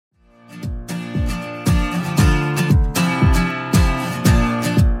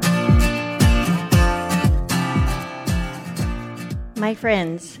My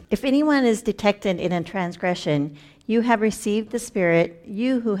friends, if anyone is detected in a transgression, you who have received the Spirit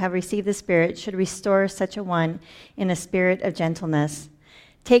should restore such a one in a spirit of gentleness.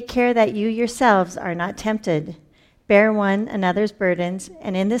 Take care that you yourselves are not tempted. Bear one another's burdens,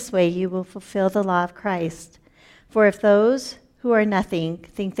 and in this way you will fulfill the law of Christ. For if those who are nothing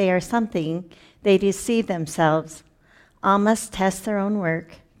think they are something, they deceive themselves. All must test their own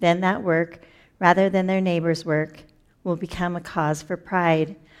work, then that work, rather than their neighbor's work, will become a cause for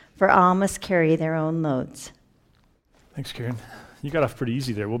pride, for all must carry their own loads. Thanks, Karen. You got off pretty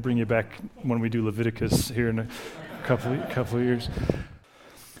easy there. We'll bring you back when we do Leviticus here in a couple of years.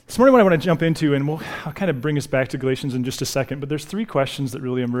 This morning what I want to jump into, and I'll kind of bring us back to Galatians in just a second, but there's three questions that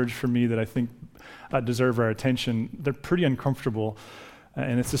really emerge for me that I think deserve our attention. They're pretty uncomfortable,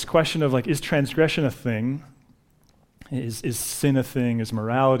 and it's this question of, like, is transgression a thing? Is sin a thing? Is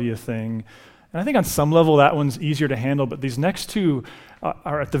morality a thing? And I think on some level that one's easier to handle, but these next two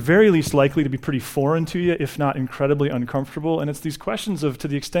are at the very least likely to be pretty foreign to you, if not incredibly uncomfortable. And it's these questions of, to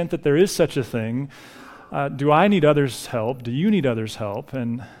the extent that there is such a thing, do I need others' help? Do you need others' help?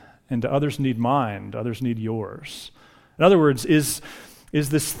 And do others need mine? Do others need yours? In other words, is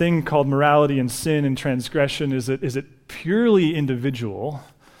this thing called morality and sin and transgression, is it purely individual?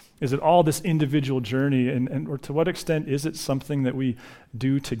 Is it all this individual journey, or to what extent is it something that we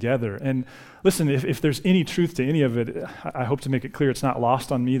do together? And listen, if there's any truth to any of it, I hope to make it clear it's not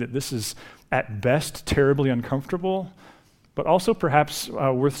lost on me that this is at best terribly uncomfortable, but also perhaps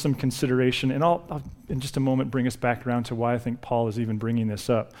worth some consideration. And I'll in just a moment bring us back around to why I think Paul is even bringing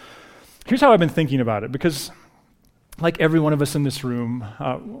this up. Here's how I've been thinking about it, because like every one of us in this room,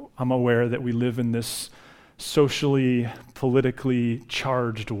 I'm aware that we live in this socially, politically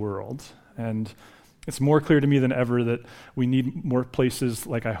charged world. And it's more clear to me than ever that we need more places,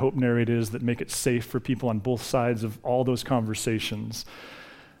 like I hope Narrate is, that make it safe for people on both sides of all those conversations.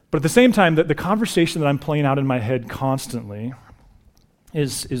 But at the same time, the conversation that I'm playing out in my head constantly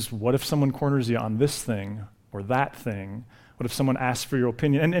is what if someone corners you on this thing or that thing? What if someone asks for your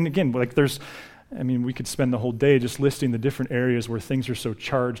opinion? And again, like we could spend the whole day just listing the different areas where things are so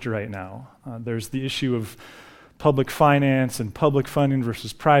charged right now. There's the issue of public finance and public funding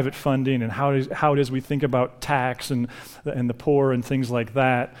versus private funding, and how it is we think about tax and the poor and things like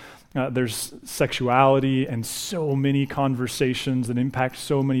that. There's sexuality and so many conversations that impact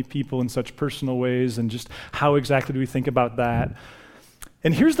so many people in such personal ways, and just how exactly do we think about that?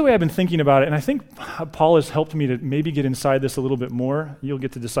 And here's the way I've been thinking about it, and I think Paul has helped me to maybe get inside this a little bit more. You'll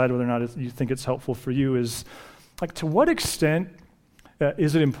get to decide whether or not you think it's helpful for you, is like, to what extent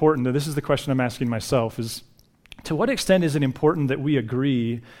is it important, this is the question I'm asking myself, is to what extent is it important that we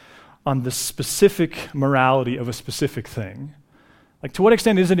agree on the specific morality of a specific thing? Like, to what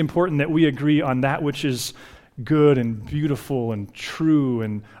extent is it important that we agree on that which is good and beautiful and true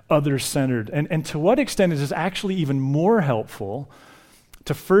and other-centered? And to what extent is it actually even more helpful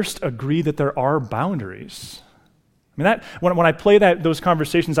to first agree that there are boundaries? I mean, that when I play those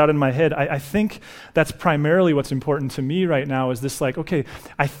conversations out in my head, I think that's primarily what's important to me right now, is this, like, okay,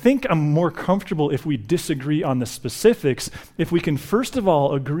 I think I'm more comfortable if we disagree on the specifics, if we can first of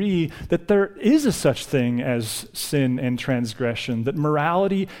all agree that there is a such thing as sin and transgression, that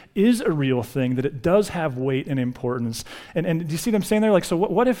morality is a real thing, that it does have weight and importance. And do you see what I'm saying there? Like, so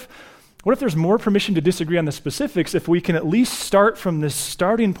what if there's more permission to disagree on the specifics if we can at least start from this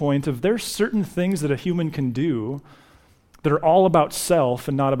starting point of there's certain things that a human can do that are all about self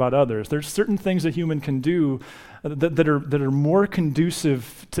and not about others. There's certain things a human can do that are more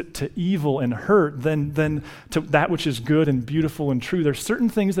conducive to evil and hurt than to that which is good and beautiful and true. There's certain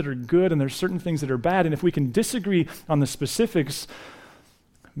things that are good and there's certain things that are bad, and if we can disagree on the specifics,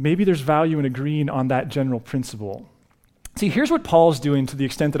 maybe there's value in agreeing on that general principle. See, here's what Paul's doing, to the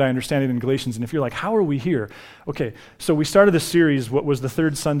extent that I understand it, in Galatians. And if you're like, how are we here? Okay, so we started this series, what was the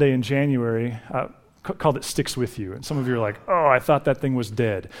third Sunday in January, called It Sticks With You. And some of you are like, oh, I thought that thing was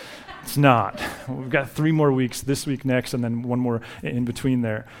dead. It's not. We've got 3 more weeks, this week, next, and then one more in between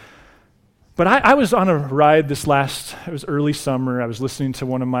there. But I was on a ride it was early summer. I was listening to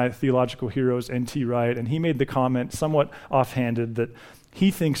one of my theological heroes, N.T. Wright, and he made the comment, somewhat offhanded, that he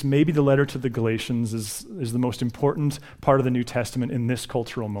thinks maybe the letter to the Galatians is the most important part of the New Testament in this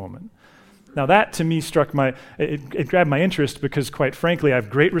cultural moment. Now that, to me, it grabbed my interest, because, quite frankly, I have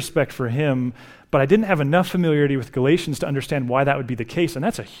great respect for him, but I didn't have enough familiarity with Galatians to understand why that would be the case, and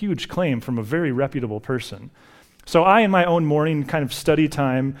that's a huge claim from a very reputable person. So I, in my own morning kind of study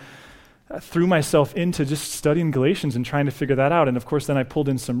time, threw myself into just studying Galatians and trying to figure that out. And of course, then I pulled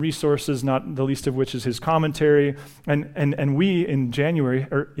in some resources, not the least of which is his commentary. And we in January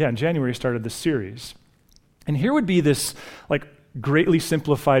started this series. And here would be this, like, greatly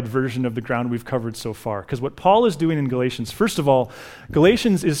simplified version of the ground we've covered so far. Because what Paul is doing in Galatians, first of all,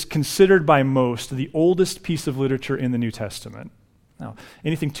 Galatians is considered by most the oldest piece of literature in the New Testament. Now,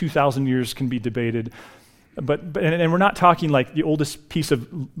 anything 2,000 years can be debated, but we're not talking like the oldest piece of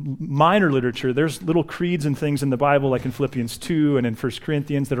minor literature. There's little creeds and things in the Bible, like in Philippians 2 and in 1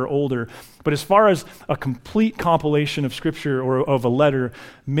 Corinthians, that are older. But as far as a complete compilation of Scripture or of a letter,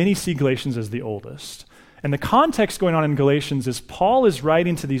 many see Galatians as the oldest. And the context going on in Galatians is Paul is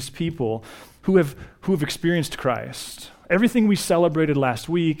writing to these people who have experienced Christ. Everything we celebrated last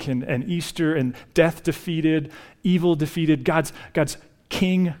week and Easter and death defeated, evil defeated, God's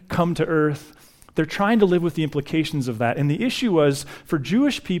king come to earth. They're trying to live with the implications of that. And the issue was, for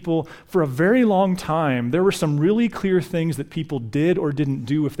Jewish people, for a very long time, there were some really clear things that people did or didn't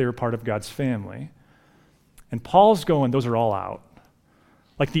do if they were part of God's family. And Paul's going, those are all out.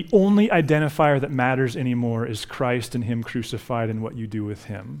 Like the only identifier that matters anymore is Christ and him crucified and what you do with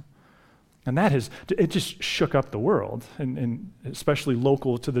him. And it just shook up the world, and especially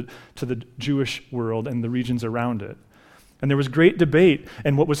local to the Jewish world and the regions around it. And there was great debate.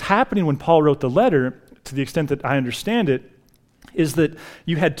 And what was happening when Paul wrote the letter, to the extent that I understand it, is that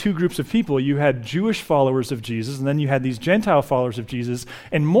you had two groups of people. You had Jewish followers of Jesus, and then you had these Gentile followers of Jesus.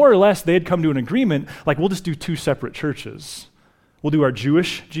 And more or less, they had come to an agreement, like, we'll just do two separate churches. We'll do our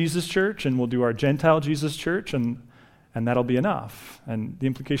Jewish Jesus church, and we'll do our Gentile Jesus church, and that'll be enough. And the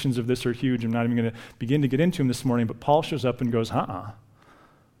implications of this are huge. I'm not even going to begin to get into them this morning, but Paul shows up and goes,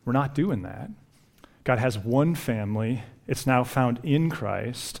 we're not doing that. God has one family. It's now found in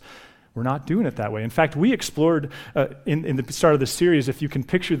Christ. We're not doing it that way. In fact, we explored in the start of the series, if you can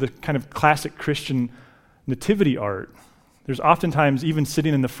picture the kind of classic Christian nativity art, there's oftentimes, even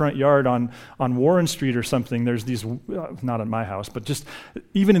sitting in the front yard on Warren Street or something, there's these, not at my house, but just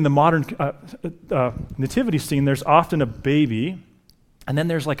even in the modern nativity scene, there's often a baby, and then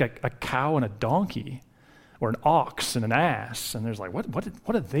there's like a cow and a donkey, or an ox and an ass, and there's like,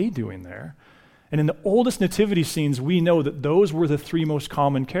 what are they doing there? And in the oldest nativity scenes, we know that those were the three most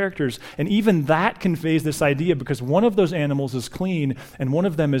common characters. And even that conveys this idea, because one of those animals is clean and one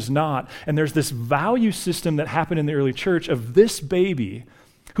of them is not. And there's this value system that happened in the early church of this baby,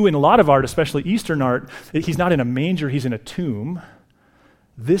 who in a lot of art, especially Eastern art, he's not in a manger, he's in a tomb.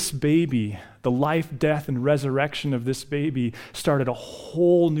 This baby, the life, death, and resurrection of this baby started a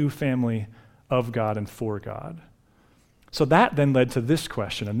whole new family of God and for God. So that then led to this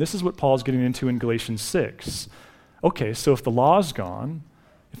question, and this is what Paul's getting into in Galatians 6. Okay, so if the law's gone,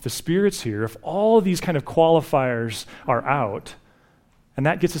 if the Spirit's here, if all of these kind of qualifiers are out, and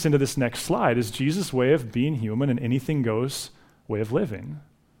that gets us into this next slide, is Jesus' way of being human and anything goes way of living.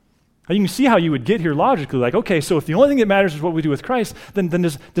 Now you can see how you would get here logically, like, okay, so if the only thing that matters is what we do with Christ, then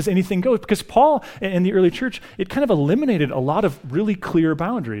does anything go? Because Paul in the early church, it kind of eliminated a lot of really clear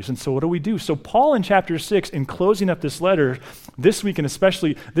boundaries. And so what do? So Paul in chapter 6, in closing up this letter, this week and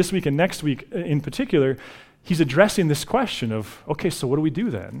especially this week and next week in particular, he's addressing this question of, okay, so what do we do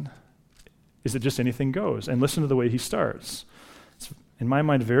then? Is it just anything goes? And listen to the way he starts. It's, in my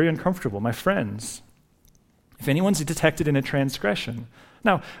mind, very uncomfortable. My friends, if anyone's detected in a transgression.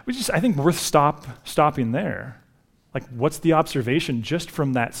 Now, I think worth stopping there. Like, what's the observation just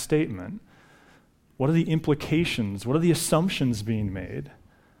from that statement? What are the implications? What are the assumptions being made?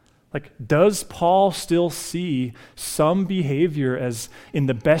 Like, does Paul still see some behavior as in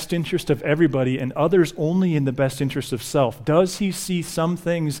the best interest of everybody and others only in the best interest of self? Does he see some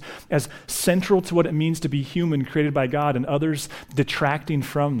things as central to what it means to be human, created by God, and others detracting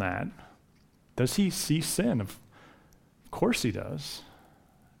from that? Does he see sin? Of course he does.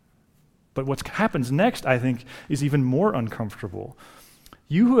 But what happens next, I think, is even more uncomfortable.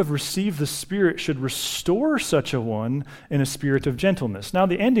 You who have received the Spirit should restore such a one in a spirit of gentleness. Now,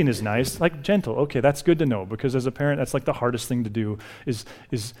 the ending is nice, like gentle. Okay, that's good to know, because as a parent, that's like the hardest thing to do is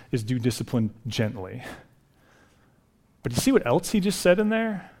do discipline gently. But you see what else he just said in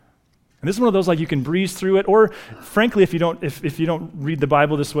there? And this is one of those, like, you can breeze through it, or frankly, if you don't read the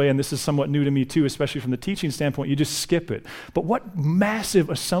Bible this way, and this is somewhat new to me too, especially from the teaching standpoint, you just skip it. But what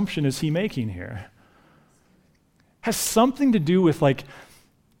massive assumption is he making here? Has something to do with, like,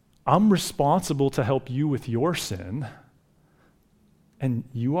 I'm responsible to help you with your sin, and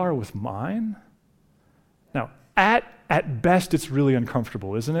you are with mine? Now, at best, it's really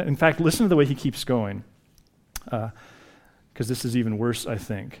uncomfortable, isn't it? In fact, listen to the way he keeps going, because this is even worse, I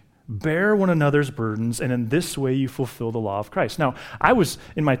think. Bear one another's burdens, and in this way you fulfill the law of Christ. Now, I was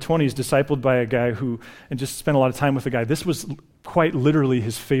in my 20s discipled by a guy and just spent a lot of time with a guy. This was quite literally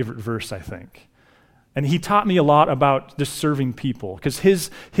his favorite verse, I think. And he taught me a lot about just serving people, because his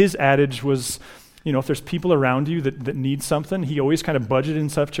adage was, If there's people around you that need something, he always kind of budgeted in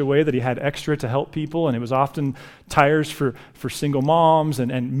such a way that he had extra to help people, and it was often tires for single moms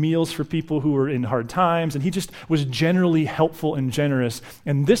and meals for people who were in hard times, and he just was generally helpful and generous,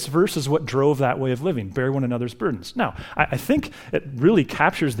 and this verse is what drove that way of living, bear one another's burdens. Now, I think it really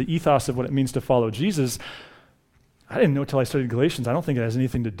captures the ethos of what it means to follow Jesus. I didn't know until I studied Galatians. I don't think it has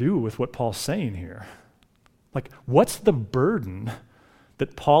anything to do with what Paul's saying here. Like, what's the burden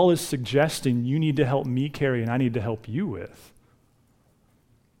that Paul is suggesting you need to help me carry and I need to help you with?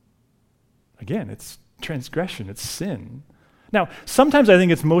 Again, it's transgression, it's sin. Now, sometimes I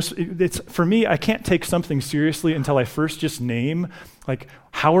think it's for me, I can't take something seriously until I first just name, like,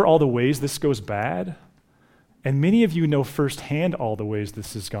 how are all the ways this goes bad? And many of you know firsthand all the ways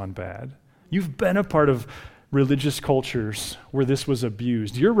this has gone bad. You've been a part of religious cultures where this was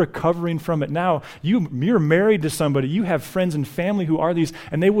abused. You're recovering from it now. You're married to somebody. You have friends and family who are these,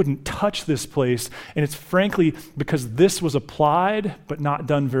 and they wouldn't touch this place. And it's frankly because this was applied but not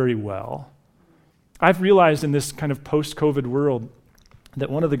done very well. I've realized in this kind of post-COVID world that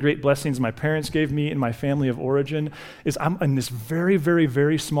one of the great blessings my parents gave me and my family of origin is I'm in this very, very,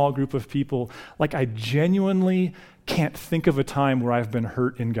 very small group of people. Like, I genuinely can't think of a time where I've been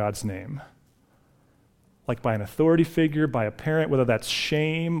hurt in God's name. Like by an authority figure, by a parent, whether that's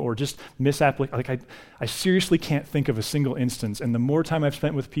shame or just misapplication. Like I seriously can't think of a single instance. And the more time I've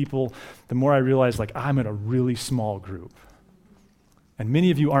spent with people, the more I realize like I'm in a really small group. And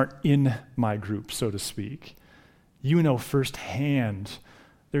many of you aren't in my group, so to speak. You know firsthand.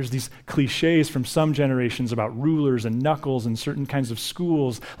 There's these cliches from some generations about rulers and knuckles and certain kinds of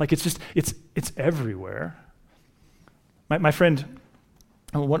schools. Like it's everywhere. My friend,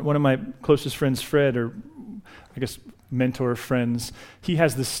 one of my closest friends, Fred, or I guess mentor friends, he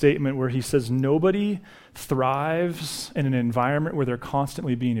has this statement where he says, nobody thrives in an environment where they're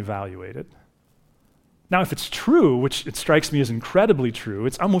constantly being evaluated. Now, if it's true, which it strikes me as incredibly true,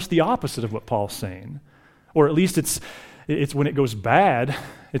 it's almost the opposite of what Paul's saying. Or at least it's when it goes bad,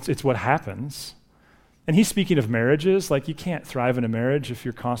 it's what happens. And he's speaking of marriages, like you can't thrive in a marriage if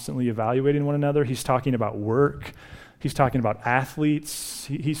you're constantly evaluating one another. He's talking about work. He's talking about athletes.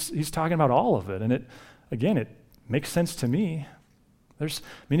 He's talking about all of it. And it makes sense to me. There's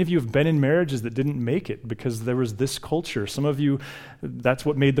many of you have been in marriages that didn't make it because there was this culture. Some of you, that's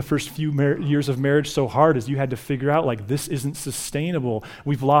what made the first few years of marriage so hard, is you had to figure out like this isn't sustainable.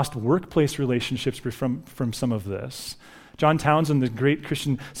 We've lost workplace relationships from some of this. John Townsend, the great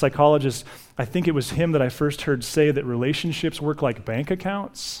Christian psychologist, I think it was him that I first heard say that relationships work like bank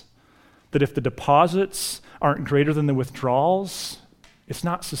accounts, that if the deposits aren't greater than the withdrawals, it's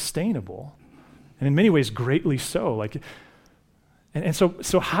not sustainable. And in many ways, greatly so.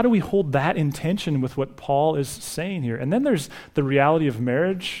 So how do we hold that in tension with what Paul is saying here? And then there's the reality of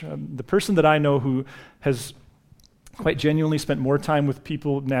marriage. The person that I know who has quite genuinely spent more time with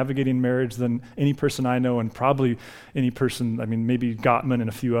people navigating marriage than any person I know, and probably any person, maybe Gottman and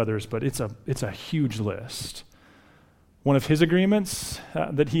a few others, but it's a huge list. One of his agreements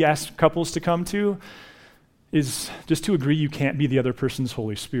that he asked couples to come to is just to agree you can't be the other person's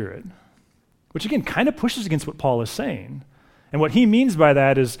Holy Spirit, which again kind of pushes against what Paul is saying. And what he means by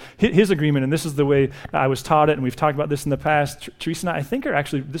that is his agreement, and this is the way I was taught it, and we've talked about this in the past. Teresa and I think are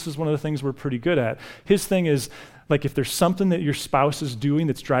actually, this is one of the things we're pretty good at. His thing is, like if there's something that your spouse is doing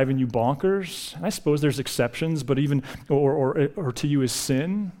that's driving you bonkers, and I suppose there's exceptions, but even, or to you is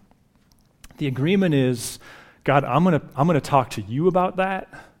sin, the agreement is, God, I'm gonna talk to you about that.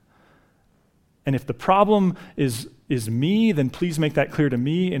 And if the problem is me, then please make that clear to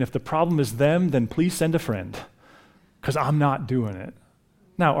me. And if the problem is them, then please send a friend, because I'm not doing it.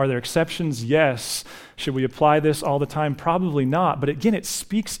 Now, are there exceptions? Yes. Should we apply this all the time? Probably not. But again, it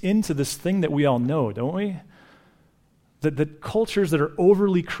speaks into this thing that we all know, don't we? That the cultures that are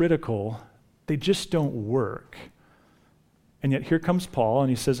overly critical, they just don't work. And yet here comes Paul,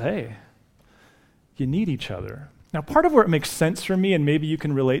 and he says, hey, you need each other. Now, part of where it makes sense for me, and maybe you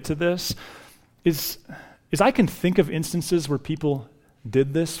can relate to this, is I can think of instances where people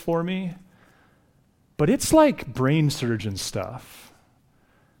did this for me, but it's like brain surgeon stuff.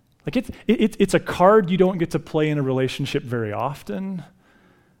 Like it's a card you don't get to play in a relationship very often.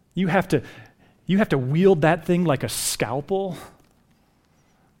 You have to wield that thing like a scalpel.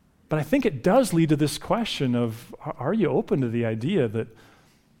 But I think it does lead to this question of, are you open to the idea that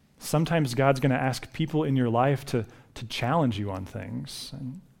sometimes God's going to ask people in your life to challenge you on things?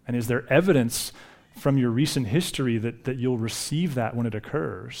 And is there evidence from your recent history that you'll receive that when it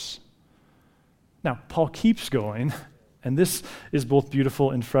occurs? Now, Paul keeps going, and this is both beautiful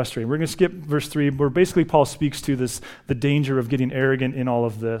and frustrating. We're going to skip verse 3, where basically Paul speaks to the danger of getting arrogant in all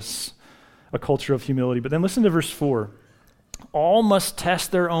of this. a culture of humility. But then listen to verse 4. All must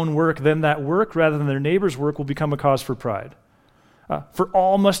test their own work, then that work rather than their neighbor's work will become a cause for pride. For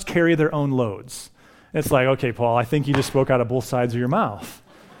all must carry their own loads. And it's like, okay, Paul, I think you just spoke out of both sides of your mouth.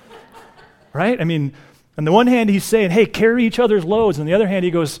 Right? I mean, on the one hand, he's saying, hey, carry each other's loads. On the other hand,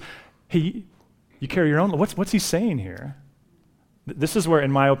 he goes, hey, you carry your own. What's he saying here? This is where,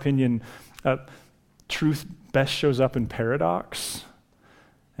 in my opinion, truth best shows up in paradox.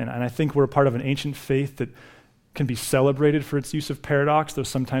 And I think we're a part of an ancient faith that can be celebrated for its use of paradox, though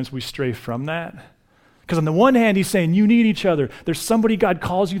sometimes we stray from that. Because on the one hand, he's saying you need each other. There's somebody God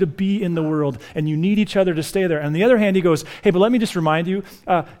calls you to be in the world, and you need each other to stay there. And on the other hand, he goes, hey, but let me just remind you,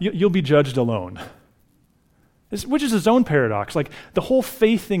 you'll be judged alone. Which is his own paradox. Like, the whole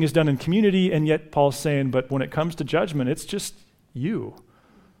faith thing is done in community, and yet Paul's saying, but when it comes to judgment, it's just you.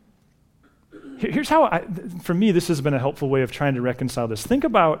 Here's how, for me, this has been a helpful way of trying to reconcile this. Think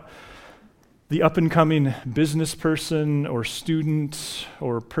about the up-and-coming business person or student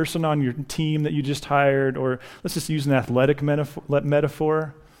or person on your team that you just hired, or let's just use an athletic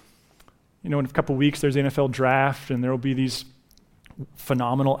metaphor. You know, in a couple weeks, there's the NFL draft, and there will be these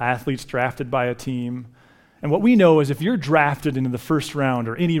phenomenal athletes drafted by a team. And what we know is if you're drafted into the first round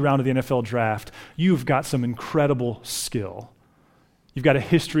or any round of the NFL draft, you've got some incredible skill. You've got a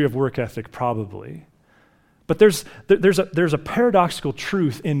history of work ethic, probably. But there's a paradoxical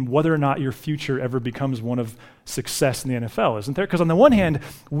truth in whether or not your future ever becomes one of success in the NFL, isn't there? Because on the one hand,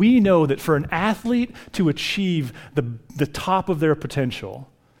 we know that for an athlete to achieve the top of their potential,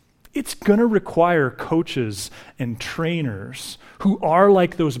 it's going to require coaches and trainers who are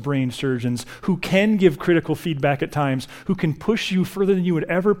like those brain surgeons, who can give critical feedback at times, who can push you further than you would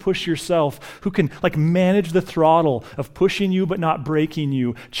ever push yourself, who can manage the throttle of pushing you but not breaking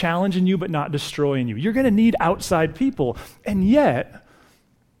you, challenging you but not destroying you. You're going to need outside people. And yet,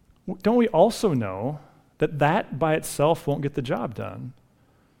 don't we also know that by itself won't get the job done?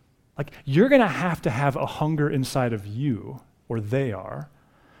 You're going to have a hunger inside of you, or they are.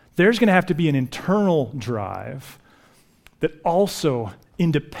 There's going to have to be an internal drive that also,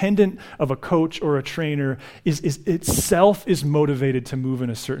 independent of a coach or a trainer, is itself is motivated to move in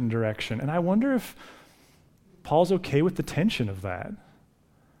a certain direction. And I wonder if Paul's okay with the tension of that.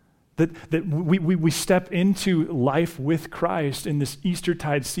 That we step into life with Christ in this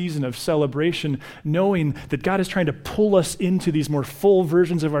Eastertide season of celebration, knowing that God is trying to pull us into these more full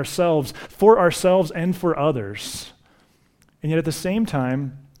versions of ourselves, for ourselves and for others. And yet at the same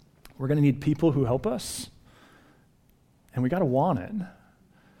time, we're going to need people who help us, and we got to want it.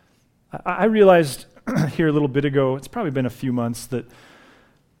 I realized here a little bit ago, it's probably been a few months, that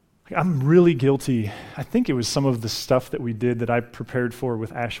I'm really guilty. I think it was some of the stuff that we did that I prepared for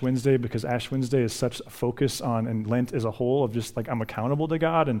with Ash Wednesday, because Ash Wednesday is such a focus on, and Lent as a whole, of just I'm accountable to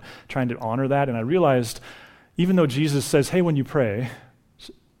God and trying to honor that. And I realized, even though Jesus says, hey, when you pray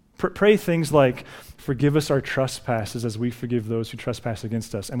things like, forgive us our trespasses as we forgive those who trespass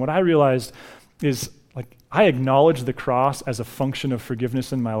against us. And what I realized is, I acknowledge the cross as a function of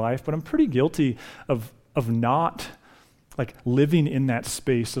forgiveness in my life, but I'm pretty guilty of not living in that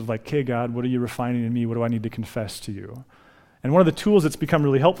space of okay, God, what are you refining in me? What do I need to confess to you? And one of the tools that's become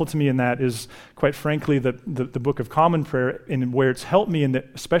really helpful to me in that is, quite frankly, the Book of Common Prayer, and where it's helped me,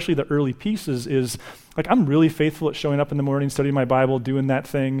 especially the early pieces, is I'm really faithful at showing up in the morning, studying my Bible, doing that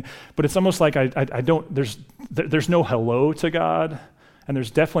thing, but it's almost like I don't, there's no hello to God, and there's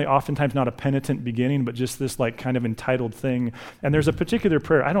definitely oftentimes not a penitent beginning, but just this kind of entitled thing. And there's a particular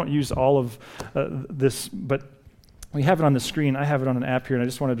prayer, I don't use all of this, but we have it on the screen, I have it on an app here, and I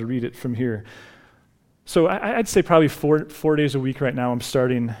just wanted to read it from here. So I'd say probably four days a week right now I'm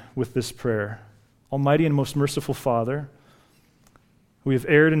starting with this prayer. Almighty and most merciful Father, we have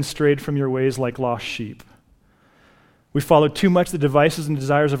erred and strayed from your ways like lost sheep. We followed too much the devices and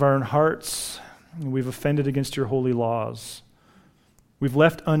desires of our own hearts, and we've offended against your holy laws. We've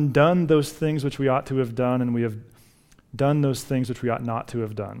left undone those things which we ought to have done, and we have done those things which we ought not to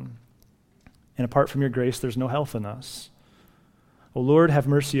have done. And apart from your grace, there's no health in us. O Lord, have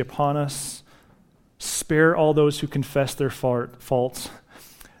mercy upon us. Spare all those who confess their faults.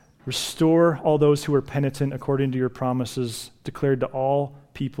 Restore all those who are penitent according to your promises declared to all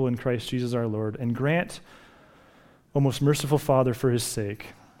people in Christ Jesus our Lord. And grant, O most merciful Father, for his sake,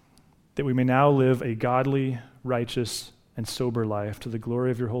 that we may now live a godly, righteous, and sober life to the glory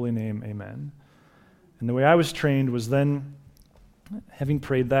of your holy name. Amen. And the way I was trained was then, having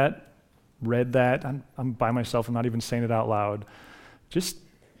prayed that, read that, I'm by myself, I'm not even saying it out loud, just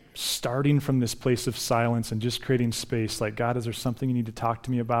starting from this place of silence and just creating space, God, is there something you need to talk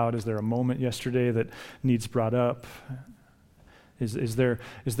to me about? Is there a moment yesterday that needs brought up? Is there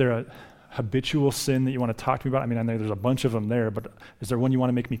a habitual sin that you want to talk to me about? I mean, I know there's a bunch of them there, but is there one you want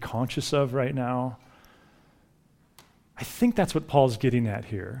to make me conscious of right now? I think that's what Paul's getting at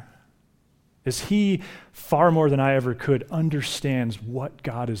here, is he, far more than I ever could, understands what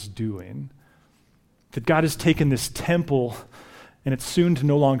God is doing. That God has taken this temple, and it's soon to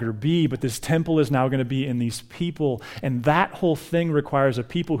no longer be, but this temple is now going to be in these people, and that whole thing requires a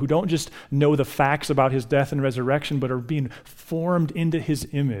people who don't just know the facts about his death and resurrection, but are being formed into his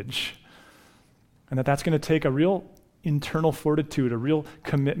image. And that's going to take a real internal fortitude, a real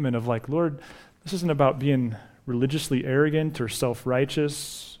commitment of like, Lord, this isn't about being religiously arrogant or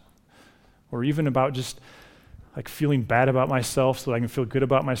self-righteous, or even about just like feeling bad about myself so that I can feel good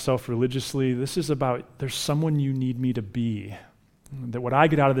about myself religiously. This is about, there's someone you need me to be. That what I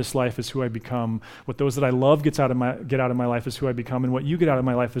get out of this life is who I become. What those that I love get out of my life is who I become. And what you get out of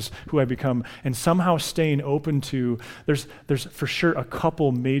my life is who I become. And somehow staying open to, there's for sure a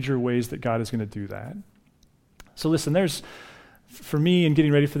couple major ways that God is going to do that. So listen, for me in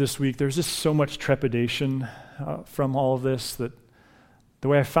getting ready for this week, there's just so much trepidation from all of this, that the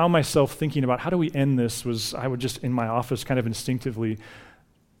way I found myself thinking about how do we end this was I would just in my office kind of instinctively,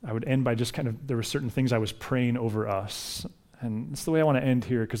 I would end by just kind of, there were certain things I was praying over us. And it's the way I want to end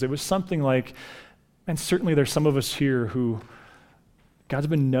here, because it was something like, and certainly there's some of us here who God's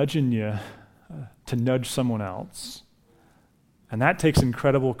been nudging you to nudge someone else. And that takes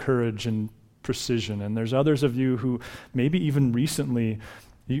incredible courage and precision. And there's others of you who maybe even recently,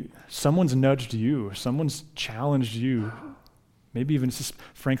 someone's nudged you, someone's challenged you. Maybe even it's just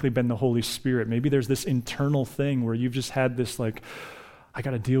frankly been the Holy Spirit. Maybe there's this internal thing where you've just had this like, I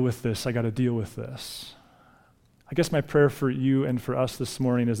got to deal with this, I got to deal with this. I guess my prayer for you and for us this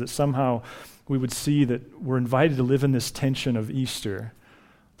morning is that somehow we would see that we're invited to live in this tension of Easter,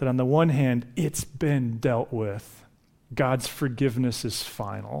 that on the one hand, it's been dealt with. God's forgiveness is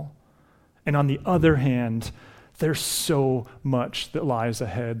final. And on the other hand, there's so much that lies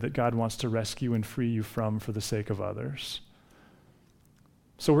ahead that God wants to rescue and free you from for the sake of others.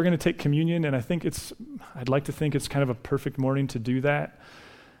 So we're going to take communion, and I'd like to think it's kind of a perfect morning to do that.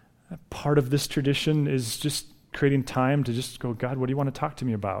 Part of this tradition is just creating time to just go, God, what do you want to talk to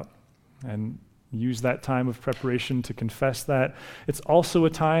me about? And use that time of preparation to confess that. It's also a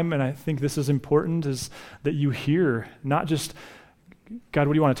time, and I think this is important, is that you hear not just, God,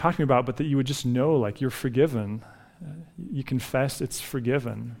 what do you want to talk to me about, but that you would just know, like, you're forgiven. You confess it's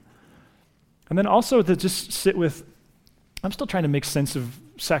forgiven. And then also to just sit with, I'm still trying to make sense of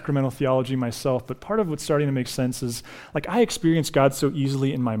sacramental theology myself, but part of what's starting to make sense is, like, I experience God so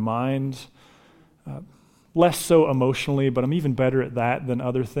easily in my mind, less so emotionally, but I'm even better at that than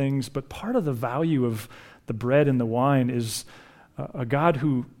other things. But part of the value of the bread and the wine is a God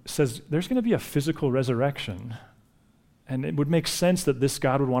who says there's going to be a physical resurrection. And it would make sense that this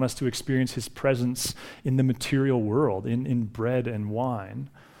God would want us to experience his presence in the material world, in bread and wine.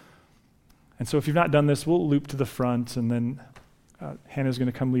 And so if you've not done this, we'll loop to the front, and then Hannah's going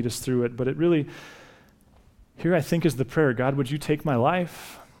to come lead us through it. But it really, here I think is the prayer, God, would you take my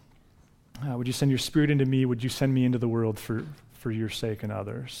life? Would you send your Spirit into me? Would you send me into the world for your sake and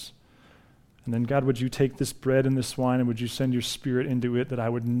others? And then, God, would you take this bread and this wine, and would you send your Spirit into it, that I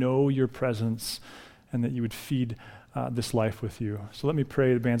would know your presence and that you would feed this life with you. So let me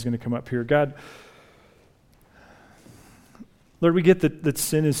pray. The band's going to come up here. God, Lord, we get that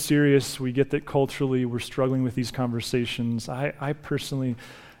sin is serious. We get that culturally we're struggling with these conversations. I personally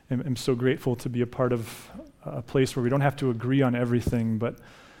am so grateful to be a part of a place where we don't have to agree on everything, but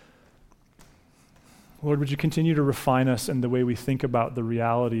Lord, would you continue to refine us in the way we think about the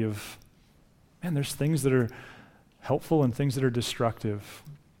reality of, man, there's things that are helpful and things that are destructive.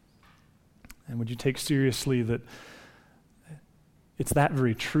 And would you take seriously that it's that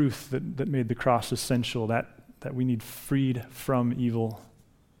very truth that made the cross essential, that we need freed from evil,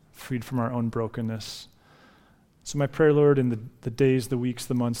 freed from our own brokenness. So my prayer, Lord, in the days, the weeks,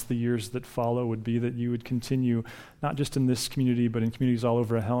 the months, the years that follow would be that you would continue, not just in this community, but in communities all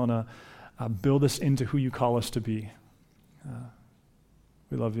over Helena, build us into who you call us to be.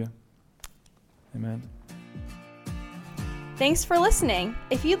 We love you. Amen. Thanks for listening.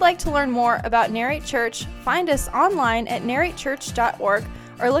 If you'd like to learn more about Narrate Church, find us online at narratechurch.org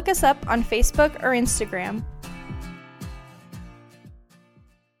or look us up on Facebook or Instagram.